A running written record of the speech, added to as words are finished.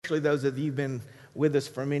especially those of you who've been with us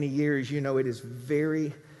for many years, you know it is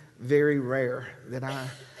very, very rare that I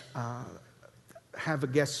have a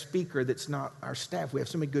guest speaker that's not our staff. We have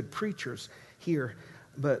so many good preachers here.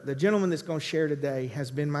 But the gentleman that's going to share today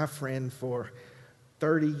has been my friend for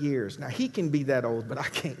 30 years. Now, he can be that old, but I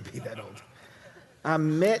can't be that old. I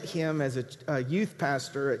met him as a youth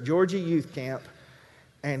pastor at Georgia Youth Camp,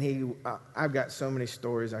 and I've got so many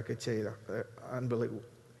stories I could tell you. They're unbelievable.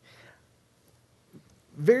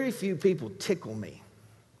 Very few people tickle me.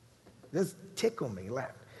 Just tickle me,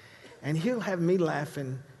 laugh. And he'll have me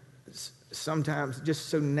laughing sometimes just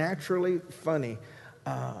so naturally funny.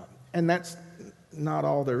 And that's not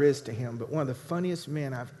all there is to him, but one of the funniest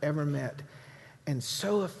men I've ever met, and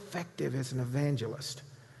so effective as an evangelist.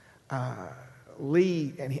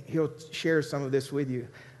 Lee, and he'll share some of this with you,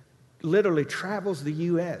 literally travels the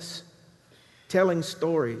U.S. telling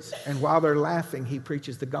stories, and while they're laughing, he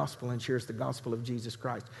preaches the gospel and shares the gospel of Jesus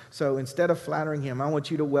Christ. So instead of flattering him, I want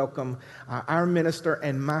you to welcome our minister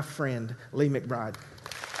and my friend, Lee McBride.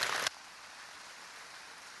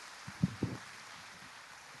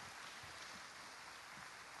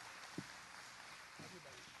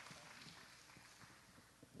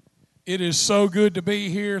 It is so good to be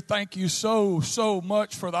here. Thank you so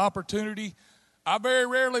much for the opportunity. I very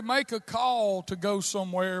rarely make a call to go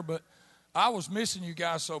somewhere, but I was missing you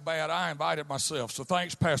guys so bad, I invited myself. So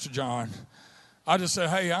thanks, Pastor John. I just said,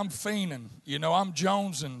 hey, I'm fiending. You know, I'm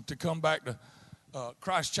jonesing to come back to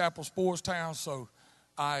Christ Chapel, Sportstown. So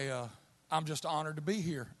I'm just honored to be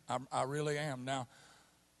here. I really am. Now,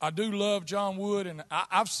 I do love John Wood, and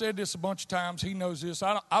I've said this a bunch of times. He knows this.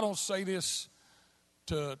 I don't say this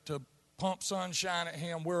to pump sunshine at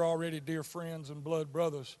him. We're already dear friends and blood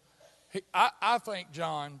brothers. I think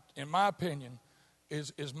John, in my opinion,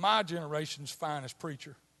 is my generation's finest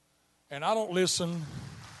preacher. And I don't listen.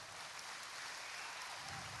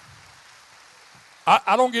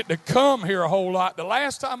 I don't get to come here a whole lot. The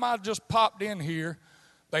last time I just popped in here,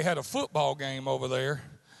 they had a football game over there,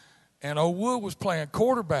 and old Wood was playing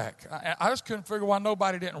quarterback. I just couldn't figure why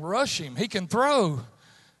nobody didn't rush him. He can throw.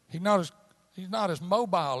 He's not as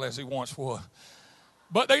mobile as he once was.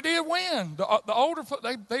 But they did win. The older,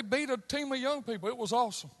 they beat a team of young people. It was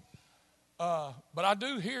awesome. But I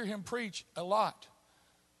do hear him preach a lot.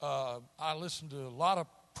 I listen to a lot of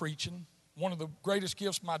preaching. One of the greatest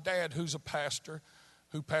gifts my dad, who's a pastor,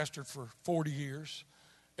 who pastored for 40 years,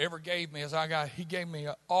 ever gave me he gave me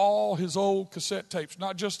all his old cassette tapes,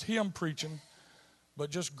 not just him preaching, but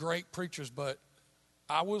just great preachers. But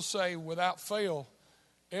I will say, without fail,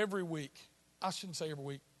 every week, I shouldn't say every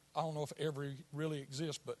week, I don't know if every really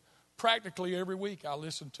exists, but practically every week I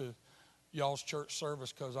listen to y'all's church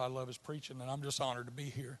service because I love his preaching, and I'm just honored to be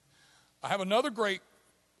here. I have another great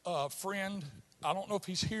friend. I don't know if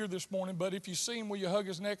he's here this morning, but if you see him, will you hug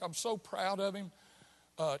his neck? I'm so proud of him.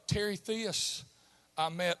 Terry Theus, I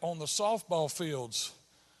met on the softball fields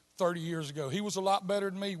 30 years ago. He was a lot better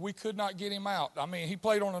than me. We could not get him out. I mean, he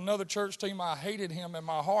played on another church team. I hated him in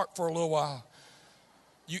my heart for a little while.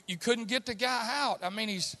 You couldn't get the guy out. I mean,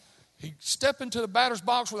 he stepped into the batter's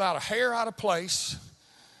box without a hair out of place.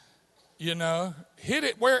 You know, hit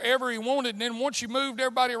it wherever he wanted, and then once you moved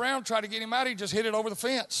everybody around, tried to get him out, he just hit it over the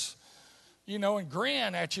fence, you know, and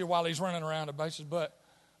grin at you while he's running around the bases. But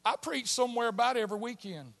I preach somewhere about every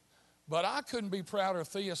weekend, but I couldn't be prouder of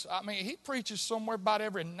Theus. I mean, he preaches somewhere about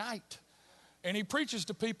every night, and he preaches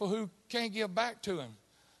to people who can't give back to him.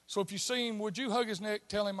 So if you see him, would you hug his neck,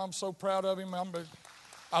 tell him I'm so proud of him,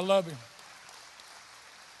 I love him.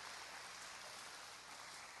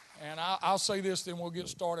 And I'll say this, then we'll get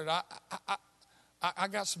started. I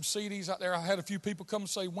got some CDs out there. I had a few people come and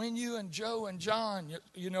say, when you and Joe and John,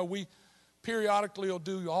 you know, we periodically will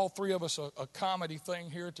do, all three of us, a comedy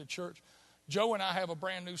thing here at the church. Joe and I have a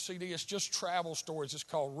brand new CD. It's just travel stories. It's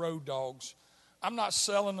called Road Dogs. I'm not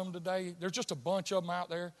selling them today. There's just a bunch of them out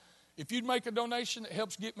there. If you'd make a donation, it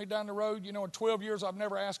helps get me down the road. You know, in 12 years, I've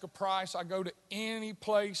never asked a price. I go to any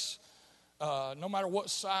place, no matter what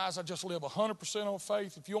size. I just live 100% on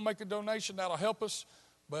faith. If you'll make a donation, that'll help us.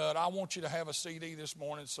 But I want you to have a CD this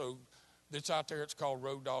morning, so it's out there. It's called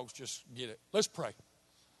Road Dogs. Just get it. Let's pray.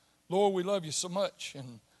 Lord, we love you so much.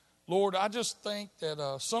 And, Lord, I just think that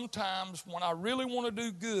sometimes when I really want to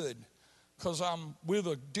do good, because I'm with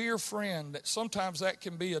a dear friend, that sometimes that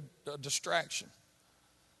can be a distraction.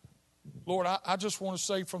 Lord, I just want to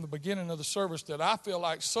say from the beginning of the service that I feel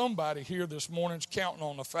like somebody here this morning is counting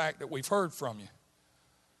on the fact that we've heard from you,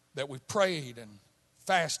 that we've prayed and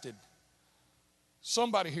fasted.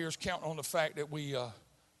 Somebody here is counting on the fact that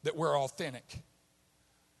we're authentic,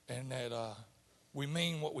 and that we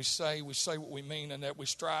mean what we say what we mean, and that we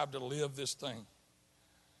strive to live this thing.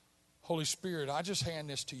 Holy Spirit, I just hand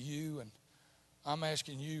this to you, and I'm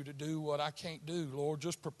asking you to do what I can't do. Lord,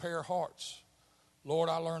 just prepare hearts. Lord,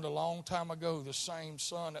 I learned a long time ago the same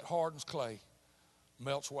sun that hardens clay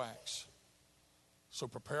melts wax. So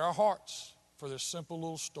prepare our hearts for this simple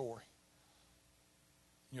little story.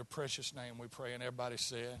 In your precious name we pray, and everybody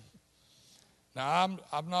said. Now,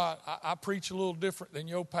 I preach a little different than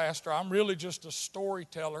your pastor. I'm really just a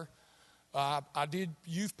storyteller. I did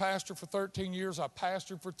youth pastor for 13 years. I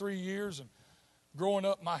pastored for 3 years. And growing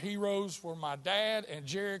up, my heroes were my dad and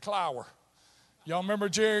Jerry Clower. Y'all remember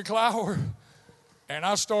Jerry Clower? And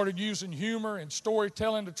I started using humor and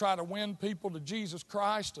storytelling to try to win people to Jesus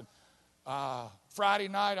Christ. And Friday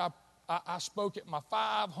night, I spoke at my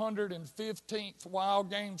 515th wild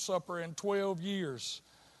game supper in 12 years.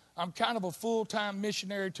 I'm kind of a full-time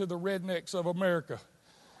missionary to the rednecks of America.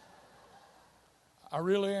 I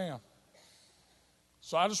really am.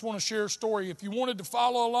 So I just want to share a story. If you wanted to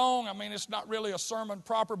follow along, I mean, it's not really a sermon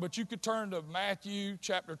proper, but you could turn to Matthew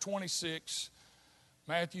chapter 26.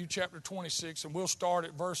 Matthew chapter 26, and we'll start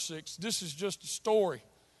at verse 6. This is just a story.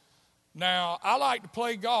 Now, I like to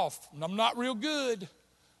play golf, and I'm not real good.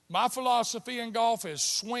 My philosophy in golf is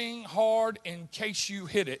swing hard in case you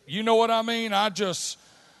hit it. You know what I mean? I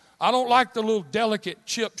don't like the little delicate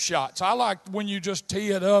chip shots. I like when you just tee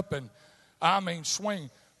it up and, swing.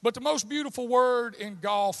 But the most beautiful word in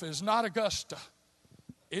golf is not Augusta.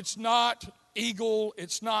 It's not eagle.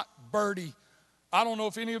 It's not birdie. I don't know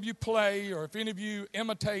if any of you play or if any of you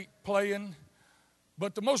imitate playing,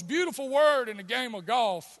 but the most beautiful word in the game of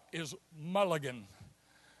golf is mulligan.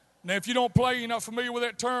 Now, if you don't play, you're not familiar with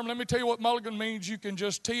that term, let me tell you what mulligan means. You can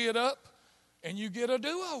just tee it up and you get a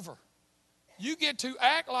do-over. You get to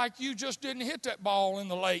act like you just didn't hit that ball in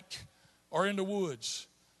the lake or in the woods.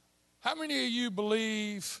 How many of you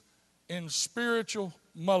believe in spiritual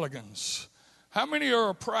mulligans? How many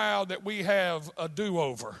are proud that we have a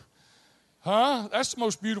do-over? Huh? That's the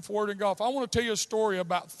most beautiful word in golf. I want to tell you a story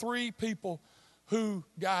about 3 people who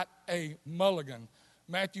got a mulligan.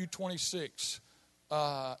 Matthew 26.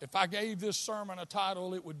 If I gave this sermon a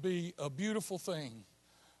title, it would be A Beautiful Thing.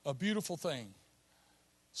 A Beautiful Thing.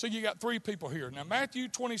 So you got 3 people here. Now, Matthew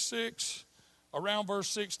 26, around verse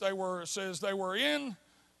 6, it says they were in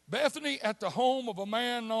Bethany at the home of a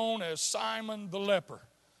man known as Simon the leper.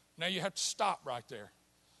 Now, you have to stop right there.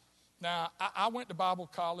 Now, I went to Bible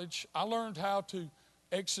college. I learned how to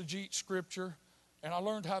exegete Scripture, and I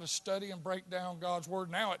learned how to study and break down God's Word.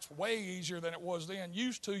 Now, it's way easier than it was then.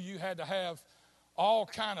 Used to, you had to have all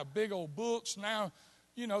kind of big old books. Now,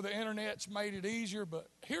 you know, the Internet's made it easier. But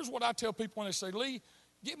here's what I tell people when they say, Lee,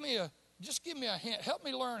 give me a hint. Help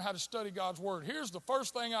me learn how to study God's Word. Here's the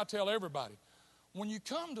first thing I tell everybody. When you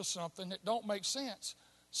come to something that don't make sense,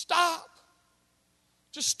 stop.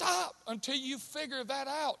 Just stop until you figure that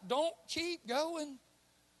out. Don't keep going.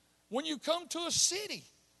 When you come to a city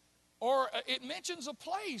or it mentions a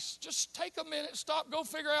place, just take a minute, stop, go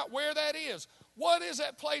figure out where that is. What is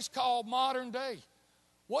that place called modern day?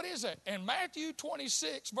 What is it? And Matthew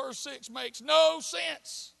 26, verse 6 makes no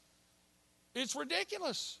sense. It's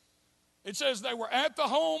ridiculous. It says they were at the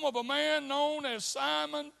home of a man known as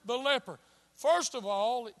Simon the leper. First of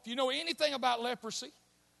all, if you know anything about leprosy,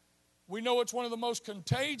 we know it's one of the most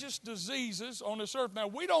contagious diseases on this earth. Now,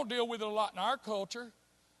 we don't deal with it a lot in our culture.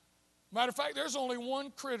 Matter of fact, there's only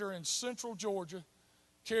one critter in central Georgia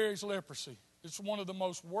carries leprosy. It's one of the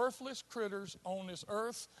most worthless critters on this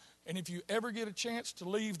earth. And if you ever get a chance to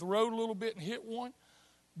leave the road a little bit and hit one,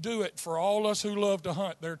 do it for all us who love to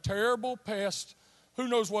hunt. They're terrible pests. Who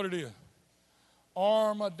knows what it is?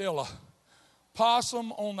 Armadillo.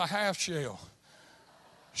 Possum on the half shell.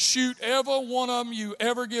 Shoot every one of them you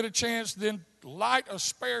ever get a chance, then light a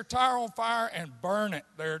spare tire on fire and burn it.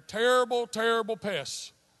 They're terrible, terrible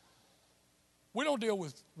pests. We don't deal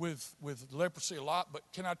with leprosy a lot, but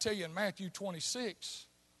can I tell you in Matthew 26,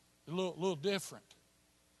 a little different.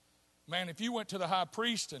 Man, if you went to the high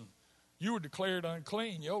priest and you were declared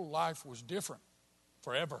unclean, your life was different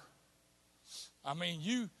forever. I mean,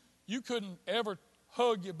 you couldn't ever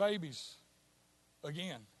hug your babies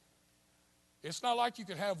again. It's not like you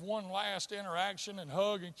could have one last interaction and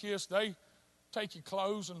hug and kiss. They take your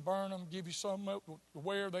clothes and burn them, give you something to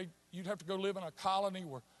wear. You'd have to go live in a colony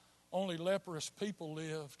where only leprous people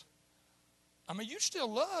lived. I mean, you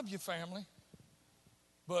still love your family,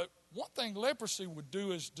 but one thing leprosy would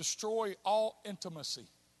do is destroy all intimacy.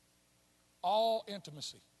 All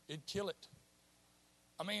intimacy. It'd kill it.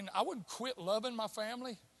 I mean, I wouldn't quit loving my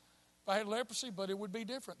family if I had leprosy, but it would be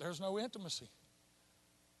different. There's no intimacy.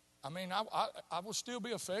 I mean, I will still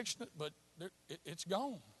be affectionate, but it's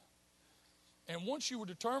gone. And once you were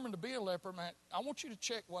determined to be a leper, man, I want you to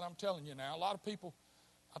check what I'm telling you now. A lot of people,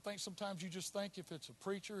 I think sometimes you just think if it's a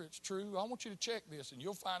preacher, it's true. I want you to check this, and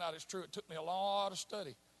you'll find out it's true. It took me a lot of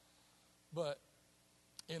study. But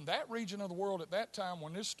in that region of the world at that time,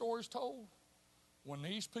 when this story's told, when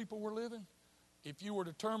these people were living, if you were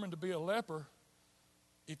determined to be a leper,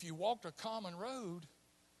 if you walked a common road,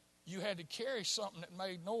 you had to carry something that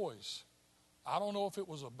made noise. I don't know if it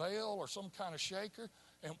was a bell or some kind of shaker,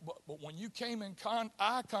 but when you came in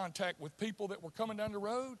eye contact with people that were coming down the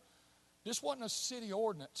road, this wasn't a city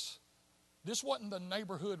ordinance. This wasn't the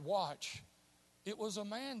neighborhood watch. It was a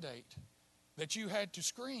mandate that you had to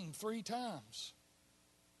scream 3 times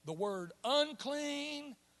the word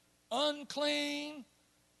unclean, unclean,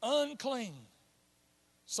 unclean,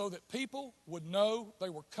 so that people would know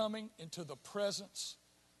they were coming into the presence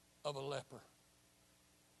of a leper,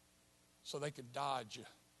 so they could dodge you,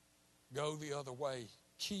 go the other way,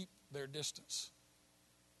 keep their distance.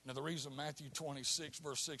 Now, the reason Matthew 26,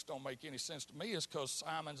 verse 6 don't make any sense to me is because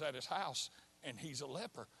Simon's at his house and he's a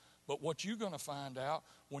leper. But what you're going to find out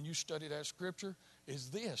when you study that scripture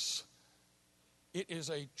is this. It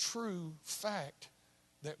is a true fact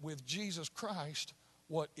that with Jesus Christ,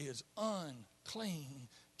 what is unclean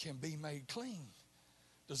can be made clean.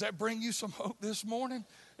 Does that bring you some hope this morning?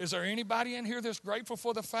 Is there anybody in here that's grateful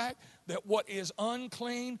for the fact that what is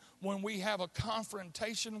unclean when we have a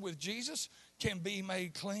confrontation with Jesus can be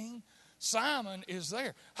made clean? Simon is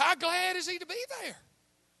there. How glad is he to be there?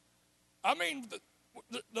 I mean,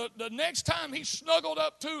 the next time he snuggled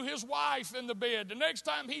up to his wife in the bed, the next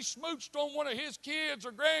time he smooched on one of his kids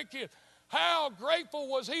or grandkids, how grateful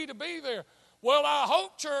was he to be there? Well, I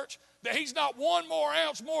hope, church, that he's not 1 more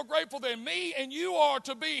ounce more grateful than me and you are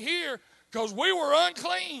to be here, because we were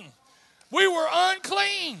unclean. We were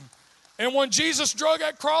unclean. And when Jesus drug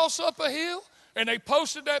that cross up a hill and they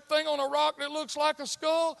posted that thing on a rock that looks like a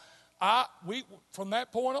skull, from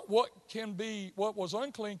that point on, what was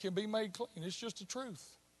unclean can be made clean. It's just the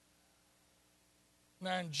truth.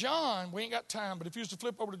 Now in John, we ain't got time, but if you was to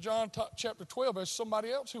flip over to John chapter 12, there's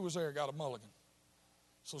somebody else who was there got a mulligan.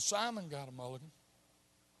 So Simon got a mulligan.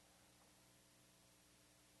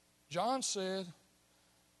 John said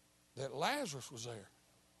that Lazarus was there.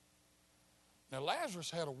 Now,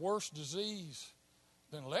 Lazarus had a worse disease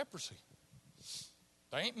than leprosy.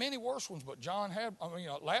 There ain't many worse ones, but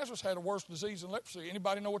Lazarus had a worse disease than leprosy.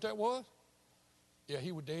 Anybody know what that was? Yeah,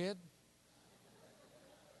 he was dead.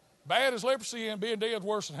 Bad as leprosy and being dead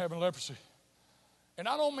worse than having leprosy. And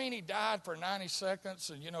I don't mean he died for 90 seconds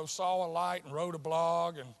and, saw a light and wrote a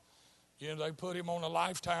blog and, they put him on the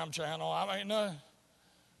Lifetime channel. I mean,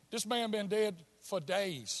 this man been dead for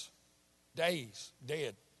days. Days,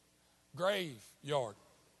 dead. Graveyard,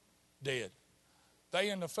 dead. They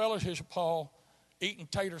in the fellowship hall eating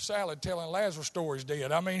tater salad telling Lazarus stories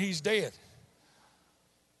dead. I mean, he's dead.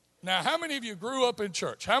 Now, how many of you grew up in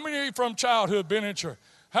church? How many of you from childhood been in church?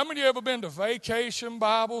 How many of you ever been to vacation,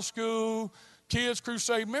 Bible school, kids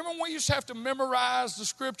crusade? Remember when we used to have to memorize the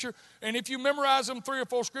scripture? And if you memorize them 3 or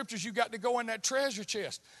 4 scriptures, you got to go in that treasure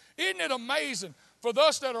chest. Isn't it amazing for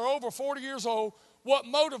us that are over 40 years old what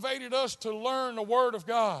motivated us to learn the Word of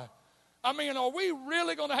God? I mean, are we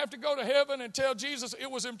really going to have to go to heaven and tell Jesus it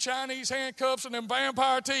was them Chinese handcuffs and them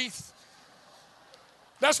vampire teeth?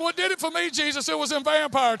 That's what did it for me, Jesus. It was them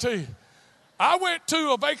vampire teeth. I went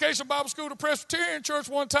to a vacation Bible school to Presbyterian church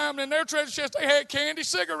one time, and in their treasure chest, they had candy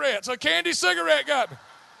cigarettes. A candy cigarette got me.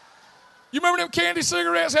 You remember them candy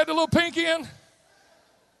cigarettes had the little pink end?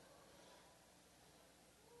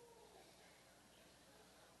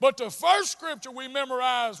 But the first scripture we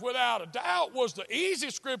memorized without a doubt was the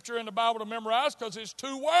easiest scripture in the Bible to memorize because it's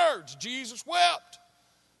 2 words. Jesus wept.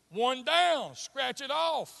 1 down. Scratch it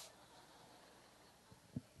off.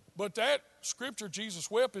 But that scripture, Jesus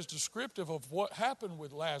wept, is descriptive of what happened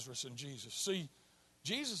with Lazarus and Jesus. See,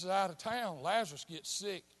 Jesus is out of town. Lazarus gets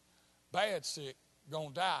sick, bad sick, gonna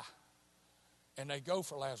die. And they go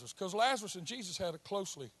for Lazarus because Lazarus and Jesus had a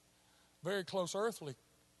very close earthly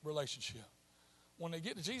relationship. When they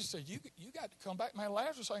get to Jesus, said, you got to come back. Man,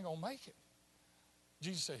 Lazarus ain't going to make it.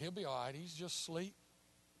 Jesus said, he'll be all right. He's just asleep.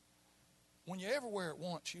 When you're everywhere at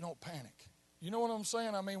once, you don't panic. You know what I'm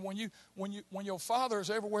saying? I mean, when your Father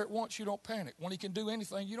is everywhere at once, you don't panic. When he can do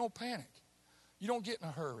anything, you don't panic. You don't get in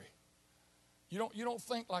a hurry. You don't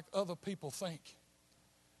think like other people think.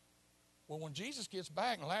 Well, when Jesus gets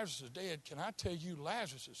back and Lazarus is dead, can I tell you,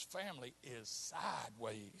 Lazarus' family is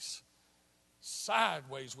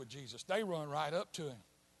sideways with Jesus. They run right up to him.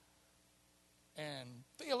 And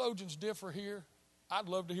theologians differ here. I'd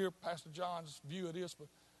love to hear Pastor John's view of this, but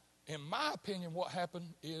in my opinion, what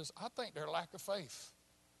happened is I think their lack of faith.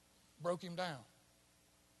 broke him down.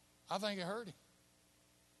 I think it hurt him.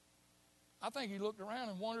 I think he looked around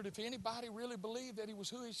and wondered if anybody really believed that he was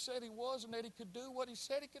who he said he was and that he could do what he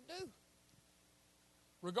said he could do.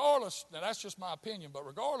 Regardless, now that's just my opinion, but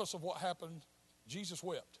regardless of what happened, Jesus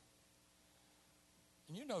wept.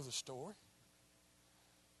 And you know the story.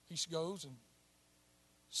 He goes and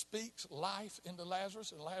speaks life into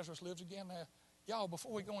Lazarus, and Lazarus lives again. Now, y'all,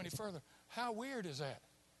 before we go any further, how weird is that?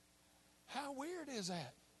 How weird is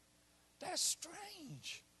that? That's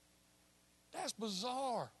strange. That's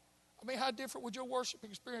bizarre. I mean, how different would your worship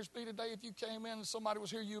experience be today if you came in and somebody was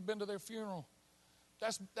here, you had been to their funeral?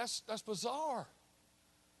 That's bizarre.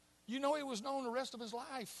 You know, he was known the rest of his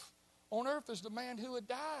life on earth as the man who had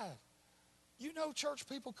died. You know, church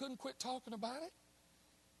people couldn't quit talking about it.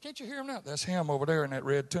 Can't you hear him now? That's him over there in that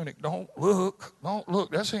red tunic. Don't look.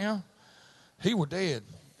 That's him. He was dead.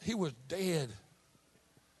 He was dead.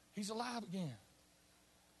 He's alive again.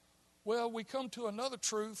 Well, we come to another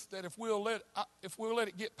truth that if we'll let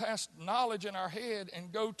it get past knowledge in our head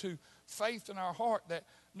and go to faith in our heart, that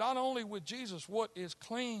not only with Jesus what is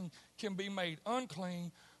clean can be made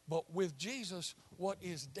unclean, but with Jesus what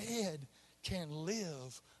is dead can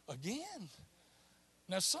live again.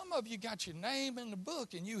 Now, some of you got your name in the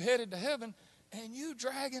book and you headed to heaven and you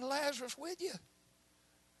dragging Lazarus with you.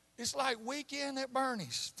 It's like Weekend at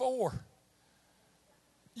Bernie's 4.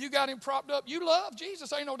 You got him propped up. You love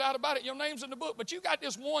Jesus, ain't no doubt about it. Your name's in the book, but you got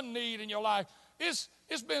this one need in your life. It's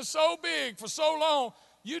been so big for so long,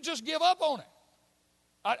 you just give up on it.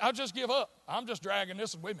 I just give up. I'm just dragging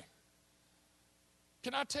this with me.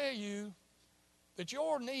 Can I tell you that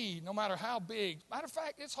your need, no matter how big, matter of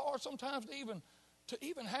fact, it's hard sometimes to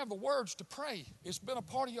even have the words to pray. It's been a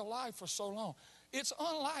part of your life for so long. It's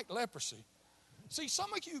unlike leprosy. See,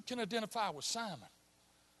 some of you can identify with Simon.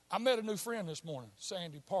 I met a new friend this morning.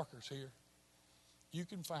 Sandy Parker's here. You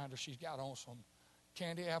can find her. She's got on some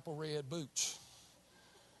candy apple red boots.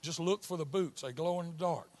 Just look for the boots. They glow in the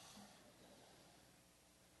dark.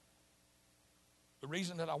 The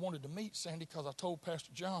reason that I wanted to meet Sandy, because I told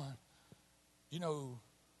Pastor John, you know,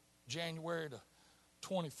 January the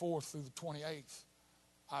 24th through the 28th,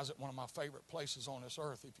 I was at one of my favorite places on this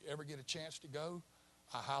earth. If you ever get a chance to go,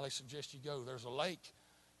 I highly suggest you go. There's a lake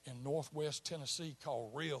in northwest Tennessee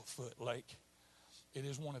called Reelfoot Lake. It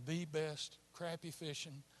is one of the best crappie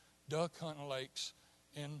fishing, duck hunting lakes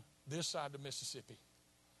in this side of the Mississippi.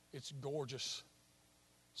 It's gorgeous.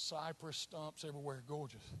 Cypress stumps everywhere,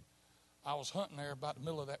 gorgeous. I was hunting there about the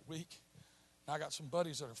middle of that week, and I got some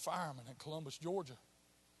buddies that are firemen in Columbus, Georgia.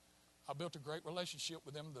 I built a great relationship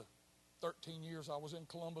with them the 13 years I was in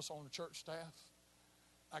Columbus on the church staff.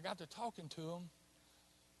 I got to talking to them,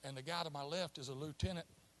 and the guy to my left is a lieutenant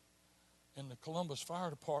in the Columbus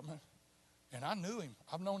Fire Department, and I knew him.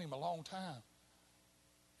 I've known him a long time.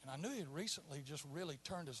 And I knew he had recently just really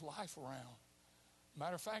turned his life around.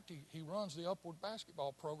 Matter of fact, he runs the Upward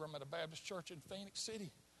basketball program at a Baptist church in Phoenix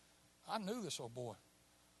City. I knew this old boy.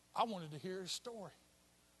 I wanted to hear his story.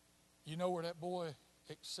 You know where that boy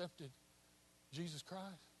accepted Jesus Christ?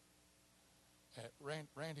 At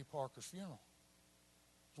Randy Parker's funeral.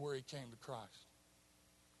 Is where he came to Christ.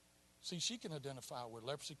 See, she can identify with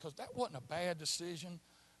leprosy because that wasn't a bad decision.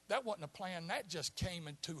 That wasn't a plan. That just came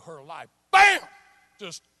into her life. Bam!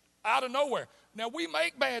 Just out of nowhere. Now, we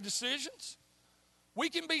make bad decisions. We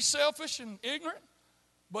can be selfish and ignorant,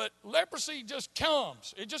 but leprosy just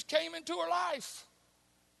comes. It just came into her life.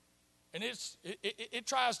 And it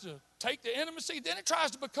tries to take the intimacy, then it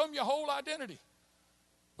tries to become your whole identity.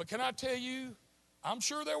 But can I tell you, I'm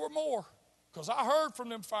sure there were more, because I heard from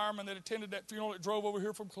them firemen that attended that funeral that drove over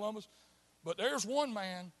here from Columbus. But there's one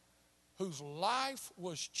man whose life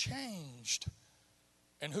was changed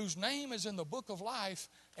and whose name is in the book of life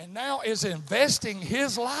and now is investing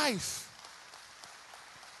his life.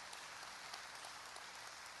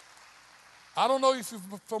 I don't know if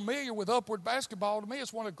you're familiar with Upward basketball. To me,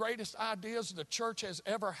 it's one of the greatest ideas the church has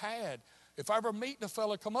ever had. If I ever meet the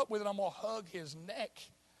fella, come up with it, I'm going to hug his neck.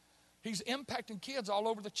 He's impacting kids all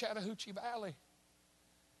over the Chattahoochee Valley.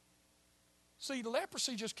 See,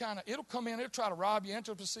 leprosy just kind of, it'll come in, it'll try to rob your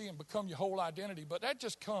intimacy and become your whole identity, but that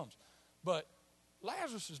just comes. But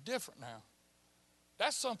Lazarus is different now.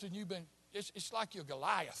 That's something it's like you're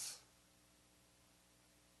Goliath.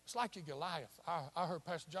 It's like you're Goliath. I heard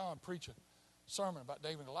Pastor John preach a sermon about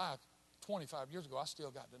David and Goliath 25 years ago. I still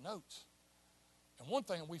got the notes. And one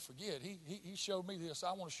thing we forget, he showed me this.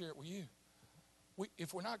 I want to share it with you.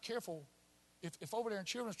 If we're not careful, if over there in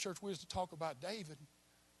Children's Church we was to talk about David,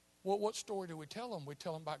 well, what story do we tell them? We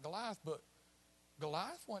tell them about Goliath, but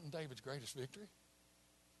Goliath wasn't David's greatest victory.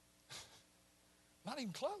 Not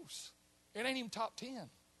even close. It ain't even top 10.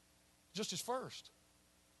 Just his first.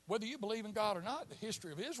 Whether you believe in God or not, the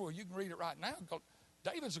history of Israel, you can read it right now.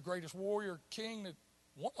 David's the greatest warrior king that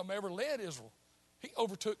one of them ever led Israel. He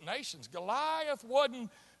overtook nations. Goliath wasn't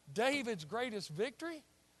David's greatest victory,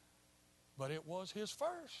 but it was his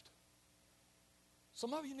first.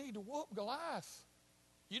 Some of you need to whoop Goliath.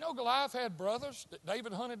 You know Goliath had brothers that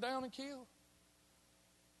David hunted down and killed?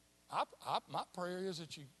 My prayer is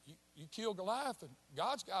that you kill Goliath, and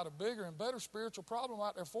God's got a bigger and better spiritual problem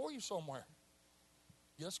out there for you somewhere.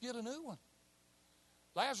 Let's get a new one.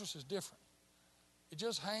 Lazarus is different. It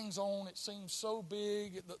just hangs on. It seems so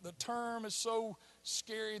big. The term is so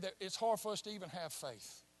scary that it's hard for us to even have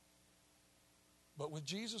faith. But with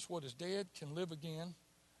Jesus, what is dead can live again.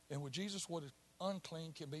 And with Jesus, what is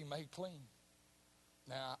unclean can be made clean.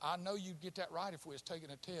 Now, I know you'd get that right if we was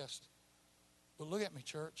taking a test. But look at me,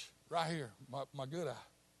 church, right here, my good eye.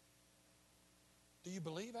 Do you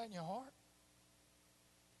believe that in your heart?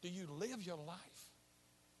 Do you live your life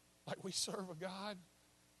like we serve a God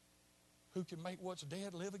who can make what's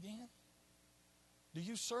dead live again? Do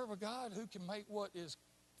you serve a God who can make what is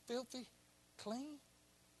filthy clean?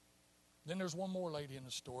 Then there's one more lady in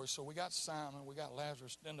the story. So we got Simon, we got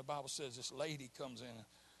Lazarus. Then the Bible says this lady comes in.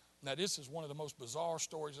 Now this is one of the most bizarre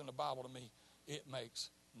stories in the Bible to me. It makes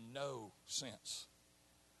no sense.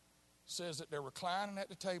 It says that they're reclining at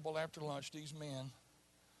the table after lunch, these men,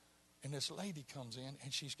 and this lady comes in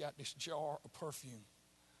and she's got this jar of perfume.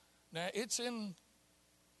 Now it's in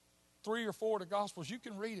 3 or 4 of the Gospels. You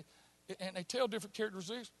can read it, and they tell different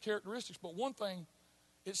characteristics. But one thing,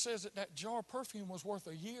 it says that jar of perfume was worth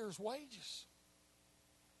a year's wages.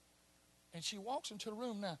 And she walks into the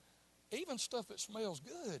room. Now, even stuff that smells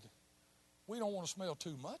good, we don't want to smell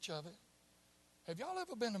too much of it. Have y'all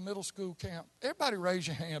ever been to middle school camp? Everybody raise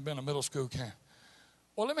your hand, been to middle school camp.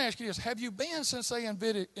 Well, let me ask you this. Have you been since they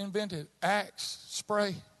invented Axe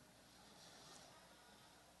spray?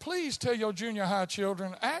 Please tell your junior high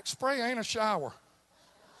children, Axe spray ain't a shower.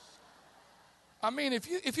 I mean, if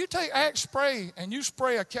you take Axe spray and you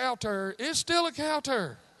spray a cow turd, it's still a cow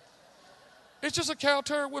turd. It's just a cow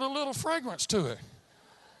turd with a little fragrance to it.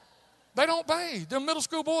 They don't bathe. Them middle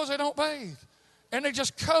school boys, they don't bathe. And they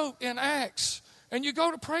just coat in Axe. And you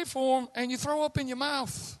go to pray for them and you throw up in your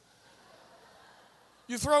mouth.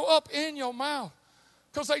 You throw up in your mouth.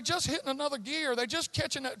 Because they just hitting another gear. They just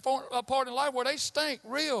catching that part in life where they stink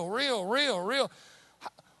real.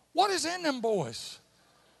 What is in them boys?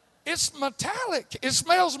 It's metallic. It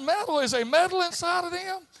smells metal. Is there metal inside of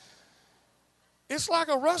them? It's like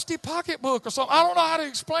a rusty pocketbook or something. I don't know how to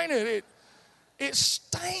explain it. It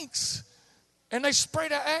stinks. And they spray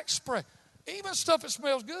that Axe spray. Even stuff that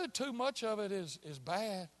smells good, too much of it is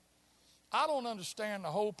bad. I don't understand the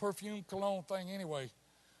whole perfume cologne thing anyway.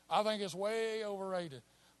 I think it's way overrated.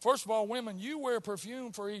 First of all, women, you wear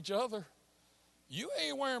perfume for each other. You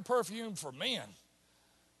ain't wearing perfume for men.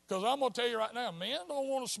 Because I'm going to tell you right now, men don't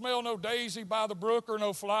want to smell no daisy by the brook or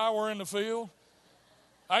no flower in the field.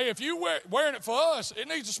 Hey, if you wearing it for us, it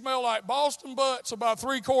needs to smell like Boston butts about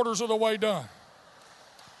 3/4 of the way done.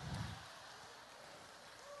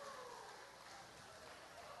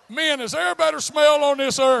 Men, is there a better smell on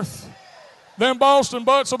this earth than Boston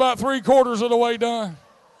butts about 3/4 of the way done?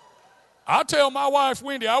 I tell my wife,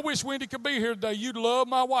 Wendy, I wish Wendy could be here today. You'd love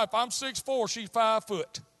my wife. I'm 6'4", she's 5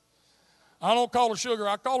 foot. I don't call her sugar.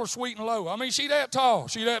 I call her sweet and low. I mean, she that tall.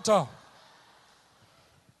 She that tall.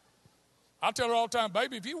 I tell her all the time,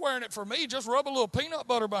 baby, if you're wearing it for me, just rub a little peanut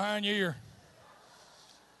butter behind your ear.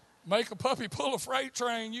 Make a puppy pull a freight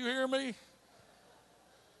train. You hear me?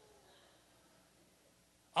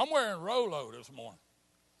 I'm wearing Rolo this morning.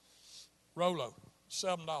 Rolo,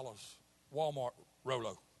 $7, Walmart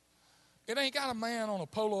Rolo. It ain't got a man on a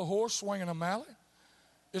polo horse swinging a mallet.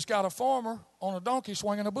 It's got a farmer on a donkey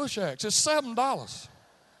swinging a bush axe. It's $7.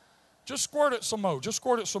 Just squirt it some more. Just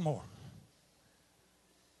squirt it some more.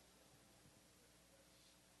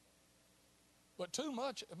 But too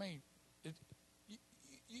much, I mean,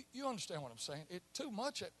 you understand what I'm saying. Too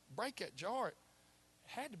much, break that jar, it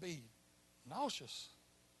had to be nauseous.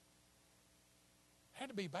 Had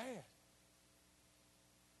to be bad.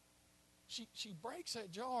 She breaks that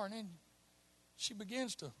jar and then she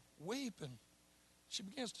begins to weep and she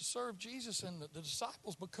begins to serve Jesus, and the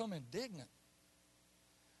disciples become indignant.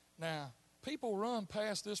 Now, people run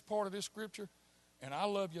past this part of this scripture, and I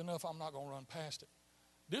love you enough, I'm not going to run past it.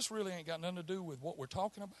 This really ain't got nothing to do with what we're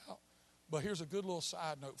talking about, but here's a good little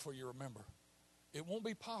side note for you to remember. It won't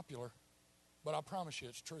be popular, but I promise you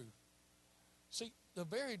it's true. See, the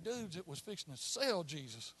very dudes that was fixing to sell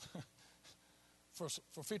Jesus for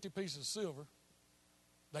 50 pieces of silver,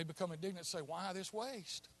 they become indignant and say, why this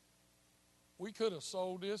waste? We could have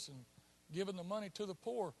sold this and giving the money to the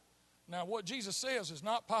poor. Now, what Jesus says is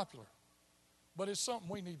not popular, but it's something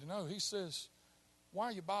we need to know. He says, why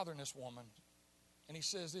are you bothering this woman? And he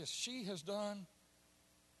says this, she has done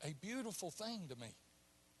a beautiful thing to me.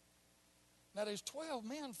 Now, there's 12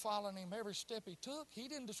 men following him every step he took. He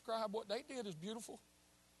didn't describe what they did as beautiful.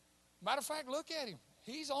 Matter of fact, look at him.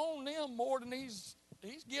 He's on them more than he's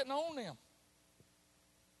getting on them.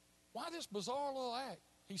 Why this bizarre little act?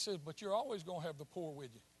 He says, but you're always going to have the poor with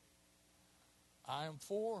you. I am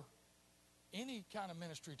for any kind of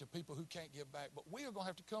ministry to people who can't give back, but we are going to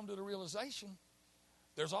have to come to the realization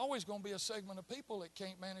there's always going to be a segment of people that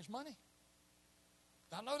can't manage money.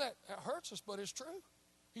 I know that hurts us, but it's true.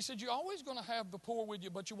 He said, you're always going to have the poor with you,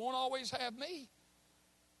 but you won't always have me.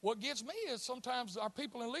 What gets me is sometimes our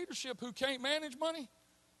people in leadership who can't manage money,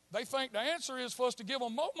 they think the answer is for us to give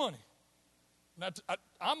them more money. Now,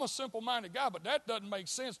 I'm a simple-minded guy, but that doesn't make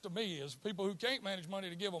sense to me as people who can't manage money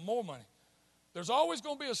to give them more money. There's always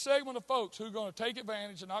going to be a segment of folks who are going to take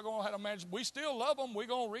advantage and not going to have to manage. We still love them. We're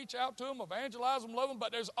going to reach out to them, evangelize them, love them,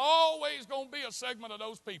 but there's always going to be a segment of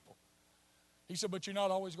those people. He said, but you're not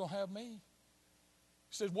always going to have me.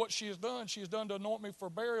 He said, what she has done to anoint me for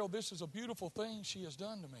burial. This is a beautiful thing she has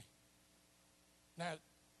done to me. Now,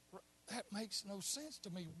 that makes no sense to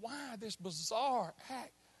me. Why this bizarre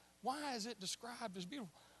act? Why is it described as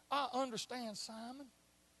beautiful? I understand Simon.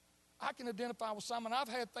 I can identify with Simon. I've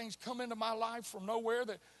had things come into my life from nowhere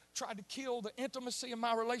that tried to kill the intimacy in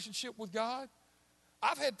my relationship with God.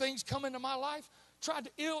 I've had things come into my life, tried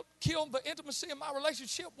to kill the intimacy in my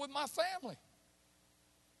relationship with my family.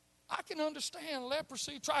 I can understand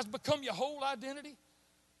leprosy tries to become your whole identity,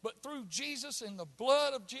 but through Jesus and the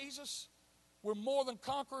blood of Jesus, we're more than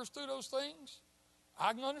conquerors through those things.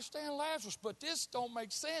 I can understand Lazarus, but this don't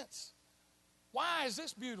make sense. Why is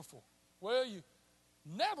this beautiful? Well, you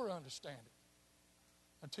never understand it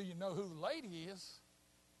until you know who the lady is.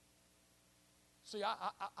 See,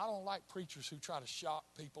 I don't like preachers who try to shock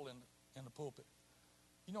people in the pulpit.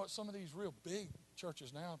 You know what? Some of these real big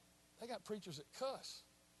churches now, they got preachers that cuss.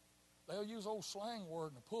 They'll use old slang word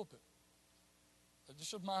in the pulpit. But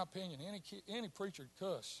this is my opinion. Any preacher that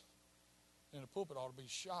cuss in the pulpit ought to be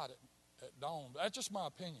shot at dawn. That's just my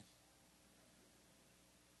opinion.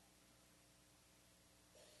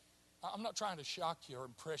 I'm not trying to shock you or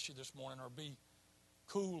impress you this morning or be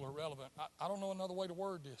cool or relevant. I don't know another way to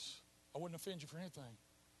word this. I wouldn't offend you for anything.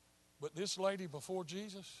 But this lady before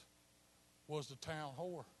Jesus was the town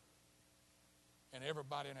whore. And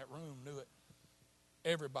everybody in that room knew it.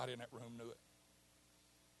 Everybody in that room knew it.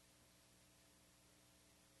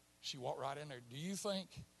 She walked right in there. Do you think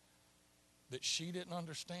that she didn't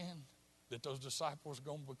understand that those disciples were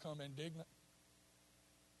going to become indignant?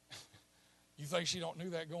 You think she don't knew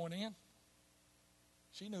that going in?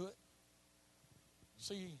 She knew it.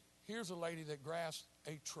 See, here's a lady that grasped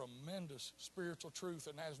a tremendous spiritual truth,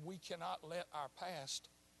 and that is we cannot let our past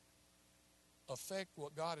affect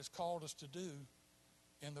what God has called us to do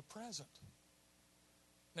in the present.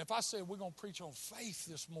 Now, if I said we're going to preach on faith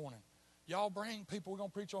this morning, y'all bring people, we're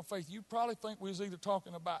going to preach on faith, you'd probably think we was either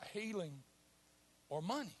talking about healing or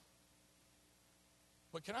money.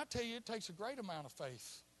 But can I tell you, it takes a great amount of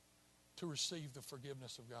faith to receive the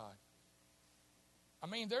forgiveness of God. I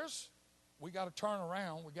mean, we got to turn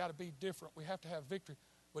around. We got to be different. We have to have victory.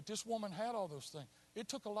 But this woman had all those things. It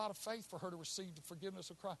took a lot of faith for her to receive the forgiveness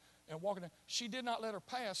of Christ and walking in. She did not let her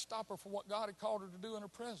past stop her from what God had called her to do in her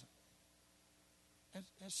present.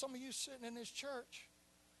 And some of you sitting in this church,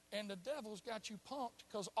 and the devil's got you pumped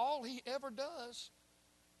because all he ever does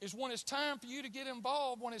is when it's time for you to get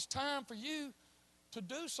involved, when it's time for you to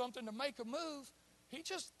do something, to make a move, he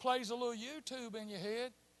just plays a little YouTube in your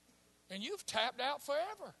head, and you've tapped out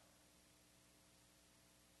forever.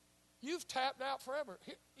 You've tapped out forever.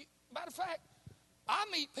 Matter of fact, I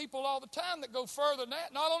meet people all the time that go further than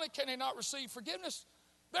that. Not only can they not receive forgiveness,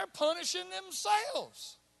 they're punishing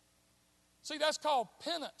themselves. See, that's called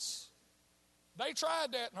penance. They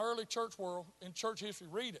tried that in the early church world, in church history.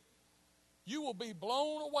 Read it. You will be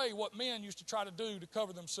blown away what men used to try to do to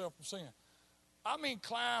cover themselves from sin. I mean,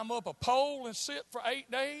 climb up a pole and sit for 8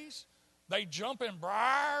 days. They jump in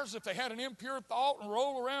briars if they had an impure thought and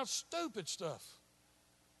roll around. Stupid stuff.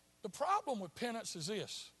 The problem with penance is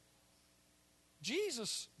this.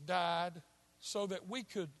 Jesus died so that we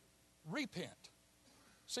could repent.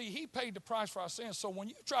 See, he paid the price for our sins. So when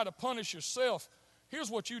you try to punish yourself, here's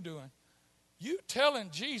what you're doing. You telling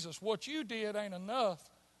Jesus what you did ain't enough.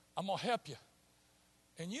 I'm going to help you.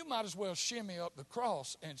 And you might as well shimmy up the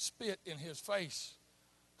cross and spit in his face.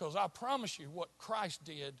 Because I promise you what Christ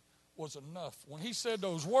did was enough. When he said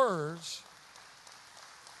those words,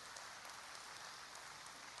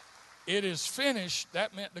 it is finished,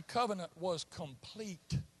 that meant the covenant was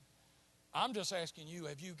complete. I'm just asking you,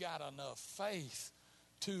 have you got enough faith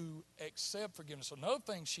to accept forgiveness? Another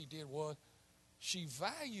thing she did was she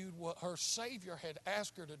valued what her Savior had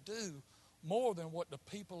asked her to do more than what the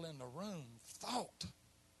people in the room thought.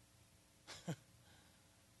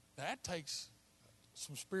 That takes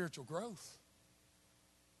some spiritual growth.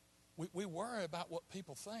 We worry about what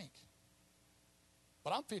people think.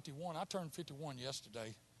 But I'm 51. I turned 51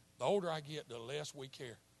 yesterday. The older I get, the less we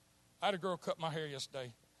care. I had a girl cut my hair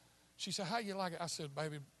yesterday. She said, how you like it? I said,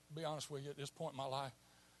 baby, be honest with you, at this point in my life,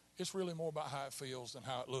 it's really more about how it feels than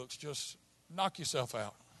how it looks. Just knock yourself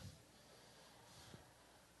out.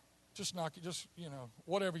 Just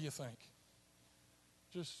whatever you think.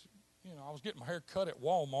 I was getting my hair cut at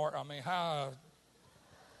Walmart. I mean, how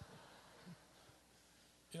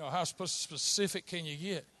specific can you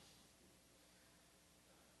get?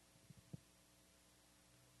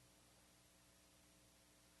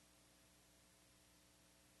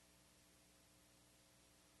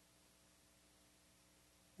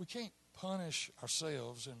 We can't punish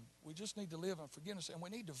ourselves, and we just need to live in forgiveness, and we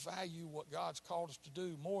need to value what God's called us to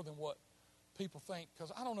do more than what people think.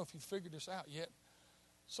 Because I don't know if you've figured this out yet.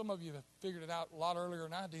 Some of you have figured it out a lot earlier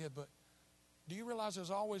than I did, but do you realize there's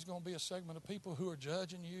always going to be a segment of people who are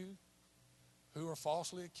judging you, who are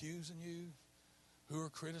falsely accusing you, who are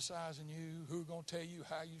criticizing you, who are going to tell you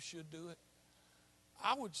how you should do it?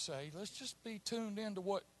 I would say let's just be tuned into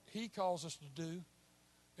what He calls us to do,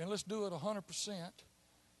 and let's do it 100%.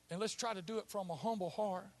 And let's try to do it from a humble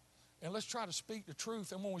heart. And let's try to speak the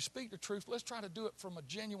truth. And when we speak the truth, let's try to do it from a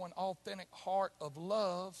genuine, authentic heart of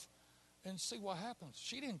love and see what happens.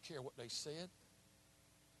 She didn't care what they said.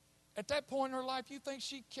 At that point in her life, you think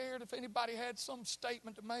she cared if anybody had some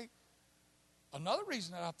statement to make? Another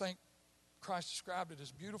reason that I think Christ described it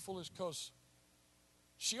as beautiful is because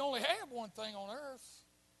she only had one thing on earth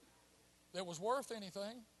that was worth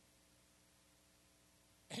anything.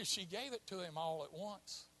 And she gave it to him all at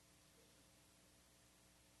once.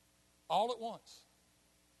 All at once.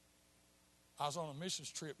 I was on a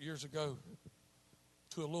missions trip years ago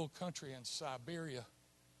to a little country in Siberia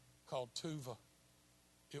called Tuva.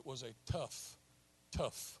 It was a tough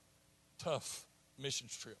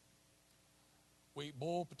missions trip. We ate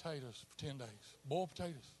boiled potatoes for 10 days. Boiled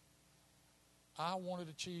potatoes. I wanted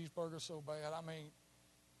a cheeseburger so bad. I mean,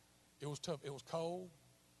 it was tough. It was cold.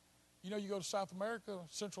 You know, you go to South America,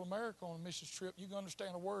 Central America on a missions trip, you can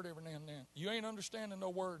understand a word every now and then. You ain't understanding no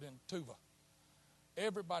word in Tuva.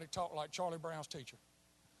 Everybody talked like Charlie Brown's teacher.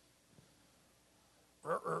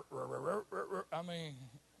 I mean,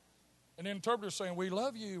 and the interpreter saying, we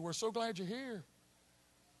love you. We're so glad you're here.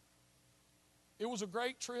 It was a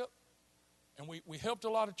great trip, and we helped a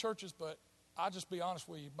lot of churches, but I'll just be honest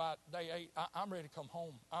with you, by day 8, I'm ready to come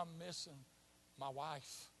home. I'm missing my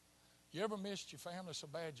wife. You ever missed your family so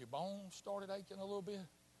bad your bones started aching a little bit?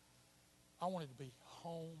 I wanted to be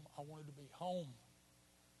home. I wanted to be home.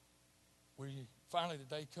 Finally, the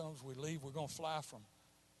day comes, we leave. We're going to fly from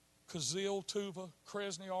Kyzyl, Tuva,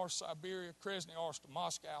 Krasnoyarsk, Siberia, Krasnoyarsk to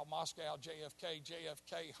Moscow, Moscow, JFK,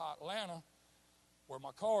 JFK, Atlanta, where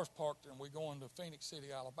my car's parked, and we're going to Phoenix City,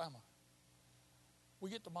 Alabama. We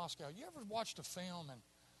get to Moscow. You ever watched a film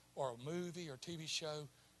or a movie or TV show,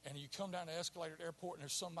 and you come down the escalator at the airport, and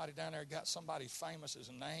there's somebody down there got somebody famous as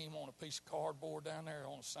a name on a piece of cardboard down there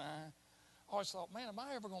on a sign? I always thought, man, am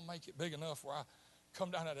I ever going to make it big enough where I come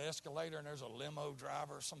down that escalator and there's a limo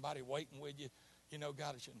driver or somebody waiting with you,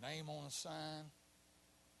 got your name on a sign?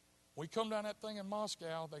 We come down that thing in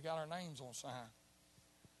Moscow, they got our names on a sign.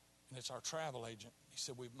 And it's our travel agent. He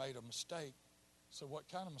said, we've made a mistake. I said, what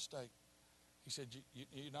kind of mistake? He said,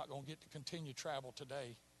 you're not going to get to continue travel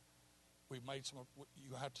today. We've made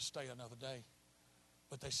you have to stay another day.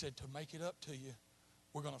 But they said, to make it up to you,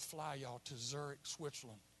 we're going to fly y'all to Zurich,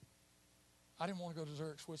 Switzerland. I didn't want to go to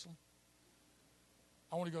Zurich, Switzerland.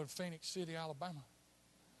 I want to go to Phoenix City, Alabama.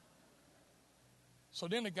 So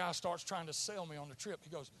then the guy starts trying to sell me on the trip. He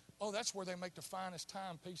goes, oh, that's where they make the finest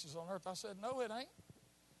timepieces on earth. I said, no, it ain't.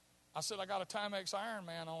 I said, I got a Timex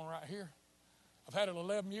Ironman on right here. I've had it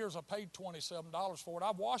 11 years. I paid $27 for it.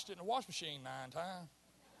 I've washed it in the wash machine 9 times.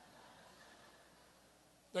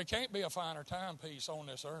 There can't be a finer timepiece on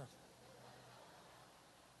this earth.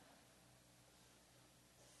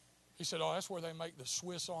 He said, oh, that's where they make the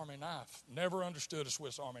Swiss Army knife. Never understood a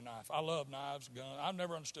Swiss Army knife. I love knives, guns. I've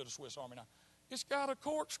never understood a Swiss Army knife. It's got a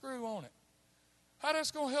corkscrew on it. How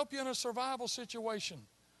that's going to help you in a survival situation?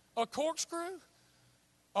 A corkscrew?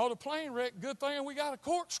 Oh, the plane wreck, good thing we got a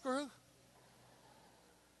corkscrew.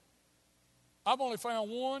 I've only found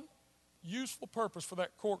one useful purpose for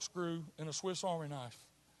that corkscrew in a Swiss Army knife.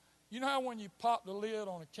 You know how when you pop the lid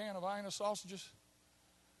on a can of Vienna sausages,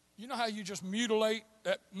 you know how you just mutilate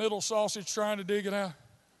that middle sausage trying to dig it out?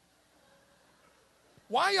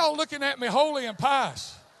 Why y'all looking at me holy and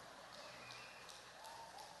pious?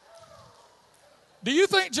 Do you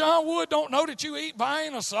think John Wood don't know that you eat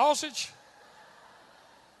Vienna sausage?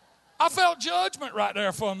 I felt judgment right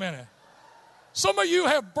there for a minute. Some of you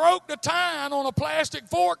have broke the tine on a plastic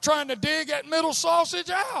fork trying to dig that middle sausage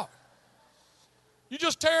out. You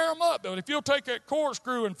just tear them up, though. If you'll take that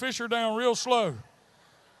corkscrew and fish her down real slow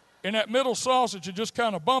in that middle sausage and just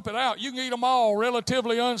kind of bump it out, you can eat them all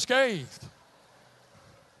relatively unscathed.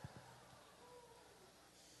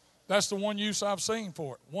 That's the one use I've seen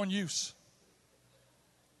for it. One use.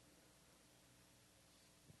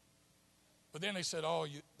 But then they said, oh,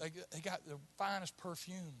 they got the finest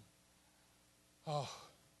perfume. Oh,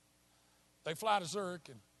 they fly to Zurich,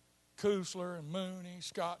 and Kusler and Mooney,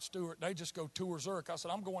 Scott Stewart, they just go tour Zurich. I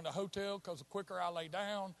said, I'm going to a hotel because the quicker I lay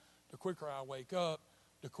down, the quicker I wake up,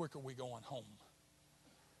 the quicker we going home.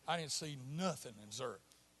 I didn't see nothing in Zurich.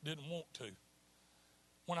 Didn't want to.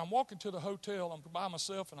 When I'm walking to the hotel, I'm by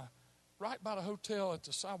myself, and right by the hotel at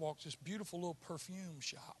the sidewalk, this beautiful little perfume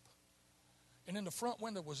shop. And in the front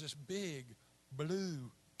window was this big,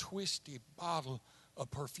 blue, twisty bottle of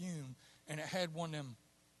perfume, and it had one of them,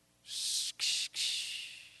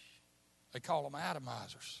 they call them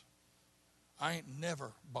atomizers. I ain't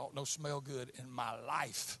never bought no smell good in my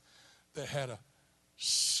life that had a,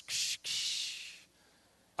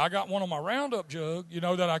 I got one on my Roundup jug,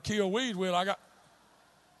 that I kill weeds with. I got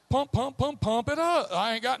pump it up.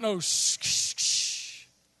 I ain't got no,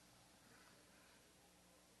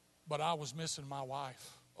 but I was missing my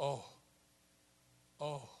wife. Oh,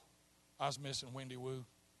 I was missing Wendy Wu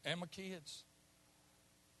and my kids.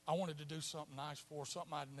 I wanted to do something nice for her,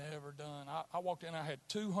 something I'd never done. I walked in, I had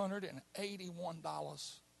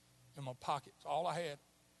 $281 in my pocket. It's all I had.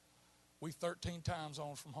 We 13 time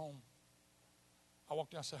zones from home. I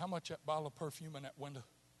walked in, I said, how much that bottle of perfume in that window?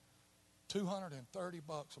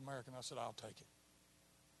 $230 American. I said, I'll take it.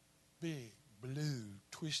 Big, blue,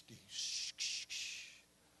 twisty.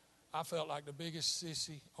 I felt like the biggest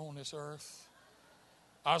sissy on this earth.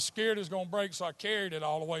 I was scared it was going to break, so I carried it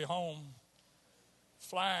all the way home.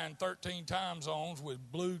 Flying 13 time zones with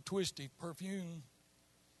blue, twisty perfume.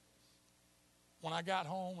 When I got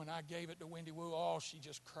home and I gave it to Wendy Wu, she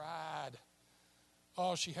just cried.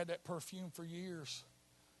 She had that perfume for years.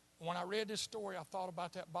 When I read this story, I thought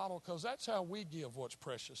about that bottle because that's how we give what's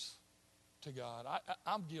precious to God.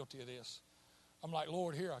 I'm guilty of this. I'm like,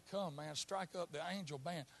 Lord, here I come, man. Strike up the angel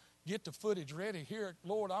band. Get the footage ready. Here,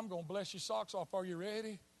 Lord, I'm going to bless your socks off. Are you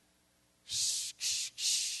ready?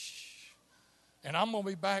 And I'm going to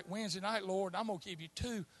be back Wednesday night, Lord, and I'm going to give you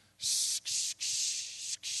 2.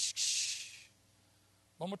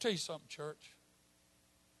 I'm going to tell you something, church.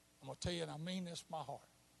 I'm going to tell you, and I mean this from my heart.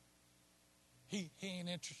 He ain't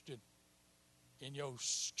interested in your And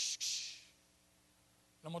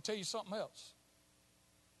I'm going to tell you something else.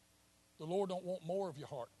 The Lord don't want more of your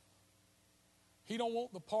heart. He don't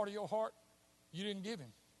want the part of your heart you didn't give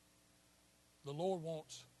him. The Lord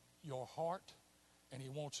wants your heart, and he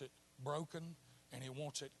wants it broken, and he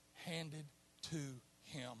wants it handed to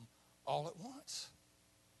him all at once.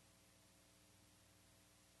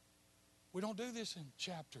 We don't do this in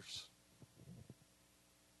chapters.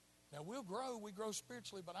 Now, we grow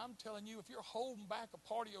spiritually, but I'm telling you, if you're holding back a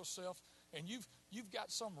part of yourself and you've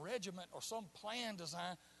got some regiment or some plan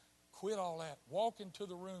design, quit all that. Walk into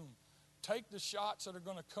the room. Take the shots that are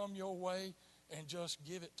going to come your way and just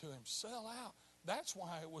give it to him. Sell out. That's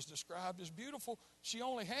why it was described as beautiful. She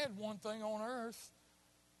only had one thing on earth,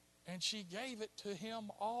 and she gave it to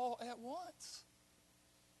him all at once.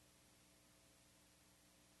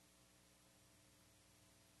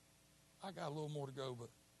 I got a little more to go, but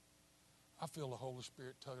I feel the Holy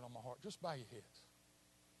Spirit tugging on my heart. Just bow your heads.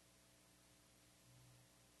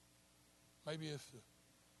 Maybe if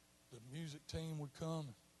the music team would come.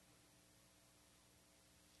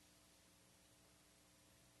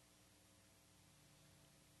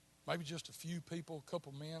 Maybe just a few people, a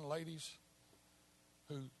couple men, ladies,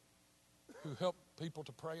 who help people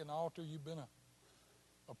to pray in the altar. You've been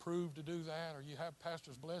approved to do that, or you have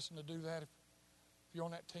pastor's blessing to do that. If you're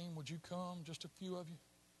on that team, would you come? Just a few of you.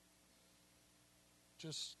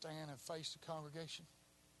 Just stand and face the congregation.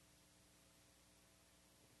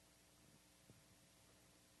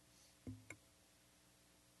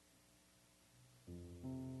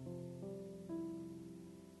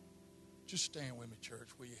 Just stand with me, church,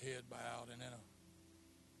 with your head bowed and in a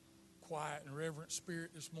quiet and reverent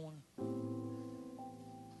spirit this morning.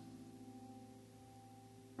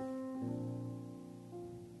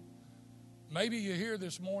 Maybe you're here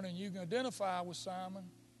this morning, you can identify with Simon.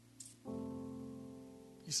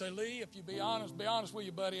 You say, Lee, if you be honest with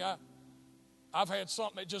you, buddy, I've had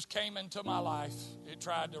something that just came into my life. It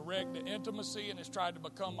tried to wreck the intimacy and it's tried to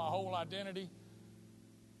become my whole identity.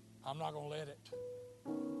 I'm not going to let it.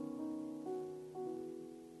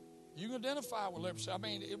 You can identify with leprosy. I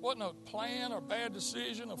mean, it wasn't a plan or bad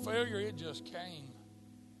decision or failure. It just came.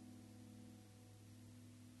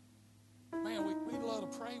 Man, we'd love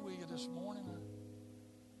to pray with you this morning.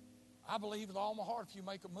 I believe with all my heart, if you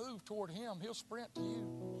make a move toward Him, He'll sprint to you.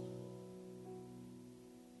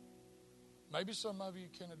 Maybe some of you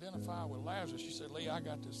can identify with Lazarus. You said, Lee, I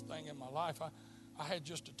got this thing in my life. I had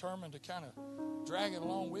just determined to kind of drag it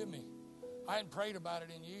along with me. I hadn't prayed about it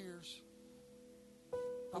in years.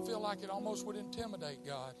 I feel like it almost would intimidate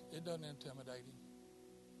God. It doesn't intimidate Him.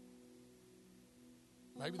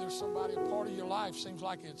 Maybe there's somebody, a part of your life seems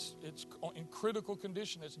like it's in critical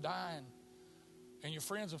condition, it's dying. And your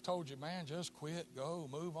friends have told you, man, just quit, go,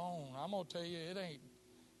 move on. I'm going to tell you, it ain't,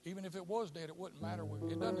 even if it was dead, it wouldn't matter.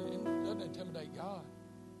 It doesn't intimidate God.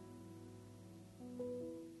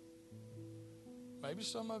 Maybe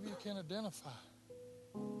some of you can identify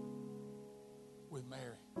with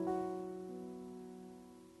Mary.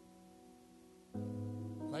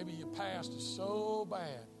 Maybe your past is so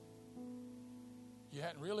bad, you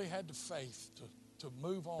hadn't really had the faith to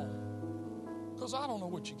move on. Because I don't know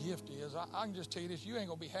what your gift is. I can just tell you this. You ain't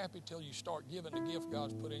going to be happy till you start giving the gift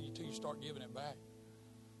God's put in you, till you start giving it back.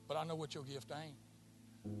 But I know what your gift ain't.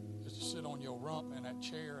 Is to sit on your rump in that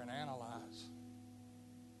chair and analyze.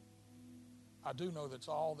 I do know that's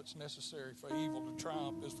all that's necessary for evil to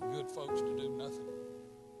triumph is for good folks to do nothing.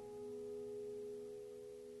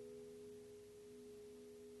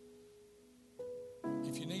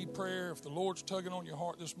 If you need prayer, if the Lord's tugging on your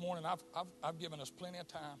heart this morning, I've given us plenty of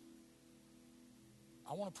time.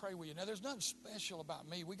 I want to pray with you. Now, there's nothing special about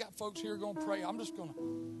me. We got folks here going to pray. I'm just going to,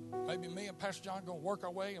 maybe me and Pastor John going to work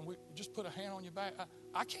our way and we just put a hand on your back.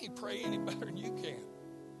 I can't pray any better than you can.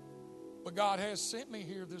 But God has sent me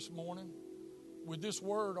here this morning with this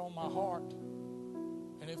word on my heart.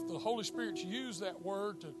 And if the Holy Spirit's used that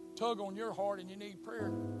word to tug on your heart and you need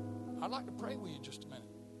prayer, I'd like to pray with you just a minute.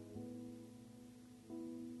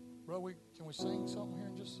 Brother, can we sing something here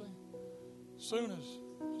and just sing? As soon as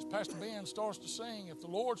Pastor Ben starts to sing, if the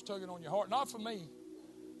Lord's tugging on your heart, not for me.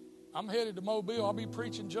 I'm headed to Mobile. I'll be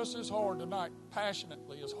preaching just as hard tonight,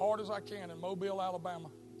 passionately, as hard as I can in Mobile,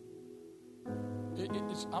 Alabama.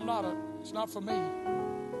 It's not for me,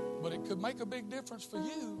 but it could make a big difference for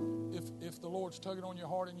you if the Lord's tugging on your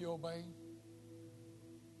heart and you obey.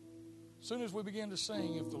 As soon as we begin to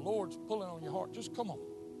sing, if the Lord's pulling on your heart, just come on.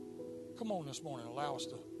 Come on this morning and allow us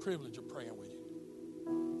the privilege of praying with you.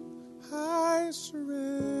 I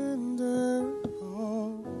surrender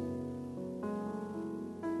all.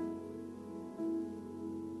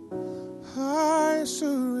 I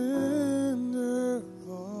surrender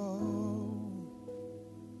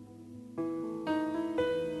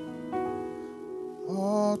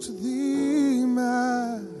all to Thee,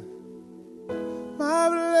 my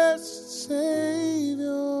blessed Savior.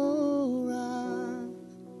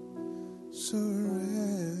 I surrender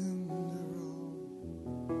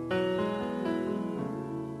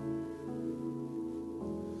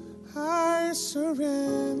all. I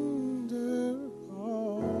surrender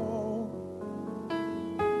all.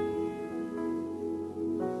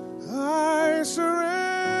 I surrender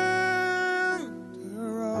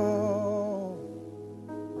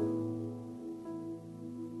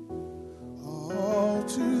all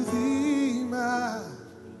to Thee, my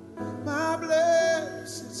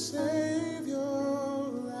blessed Savior.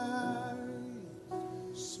 I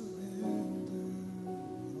surrender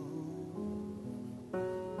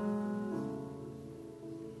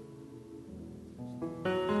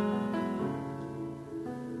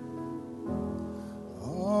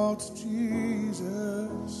all to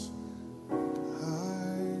Jesus.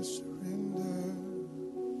 I surrender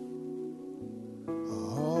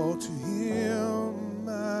all to Him.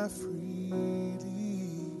 I freely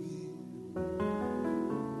give,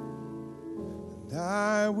 and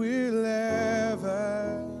I will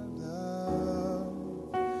ever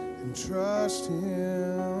love and trust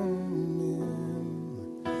Him.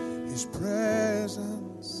 In His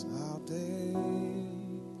presence I'll daily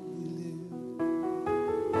live.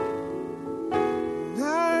 And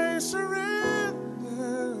I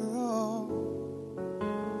surrender all.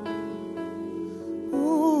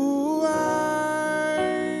 Ooh,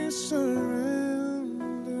 I surrender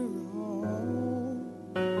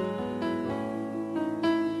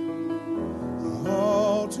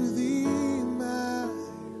all to Thee, my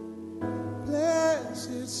blessed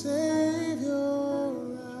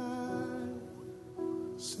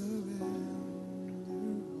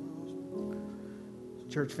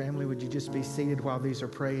Church family, would you just be seated while these are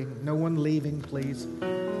praying? No one leaving, please.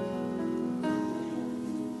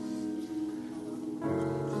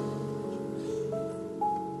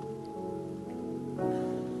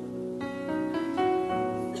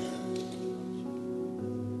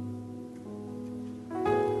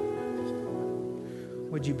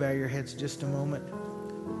 Would you bow your heads just a moment?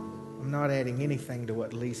 I'm not adding anything to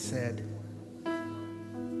what Lee said.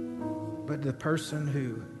 But the person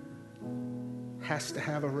who has to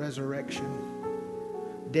have a resurrection,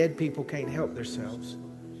 dead people can't help themselves.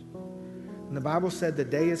 And the Bible said the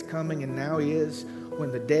day is coming, and now is,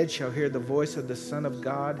 when the dead shall hear the voice of the Son of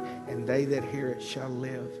God, and they that hear it shall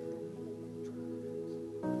live.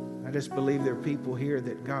 I just believe there are people here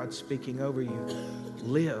that God's speaking over you.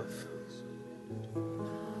 Live.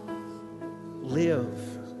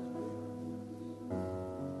 Live.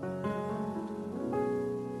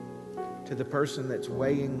 To the person that's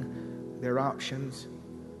weighing their options,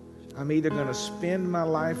 I'm either going to spend my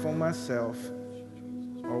life on myself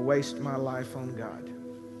or waste my life on God.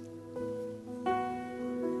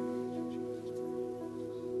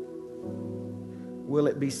 Will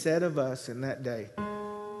it be said of us in that day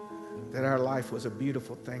that our life was a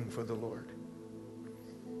beautiful thing for the Lord?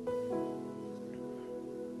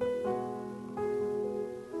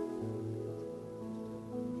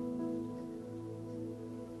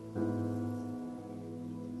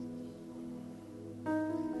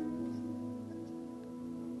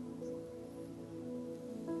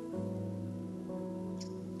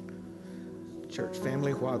 Church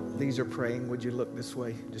family, while these are praying, would you look this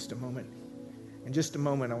way just a moment? In just a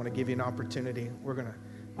moment, I want to give you an opportunity. We're going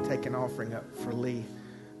to take an offering up for Lee.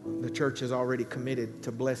 The church has already committed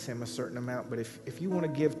to bless him a certain amount, but if you want to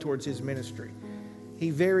give towards his ministry, he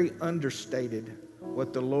very understated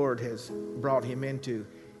what the Lord has brought him into.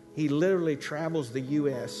 He literally travels the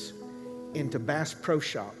U.S. into Bass Pro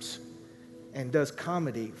Shops and does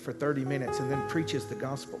comedy for 30 minutes and then preaches the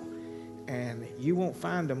gospel. And you won't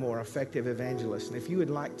find a more effective evangelist. And if you would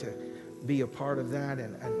like to be a part of that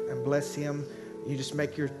and bless him, you just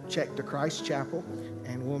make your check to Christ Chapel,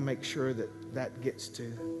 and we'll make sure that gets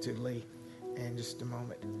to Lee in just a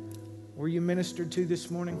moment. Were you ministered to this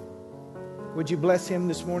morning? Would you bless him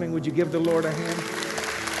this morning? Would you give the Lord a hand?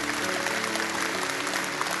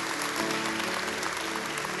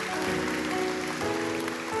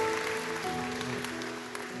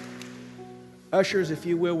 Ushers, if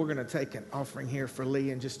you will, we're going to take an offering here for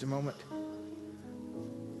Lee in just a moment.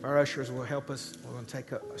 If our ushers will help us, we're going to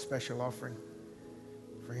take a special offering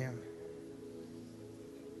for him.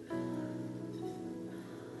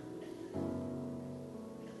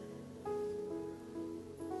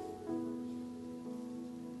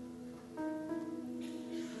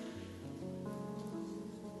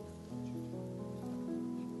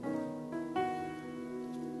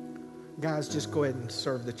 Guys, just go ahead and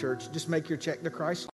serve the church. Just make your check to Christ.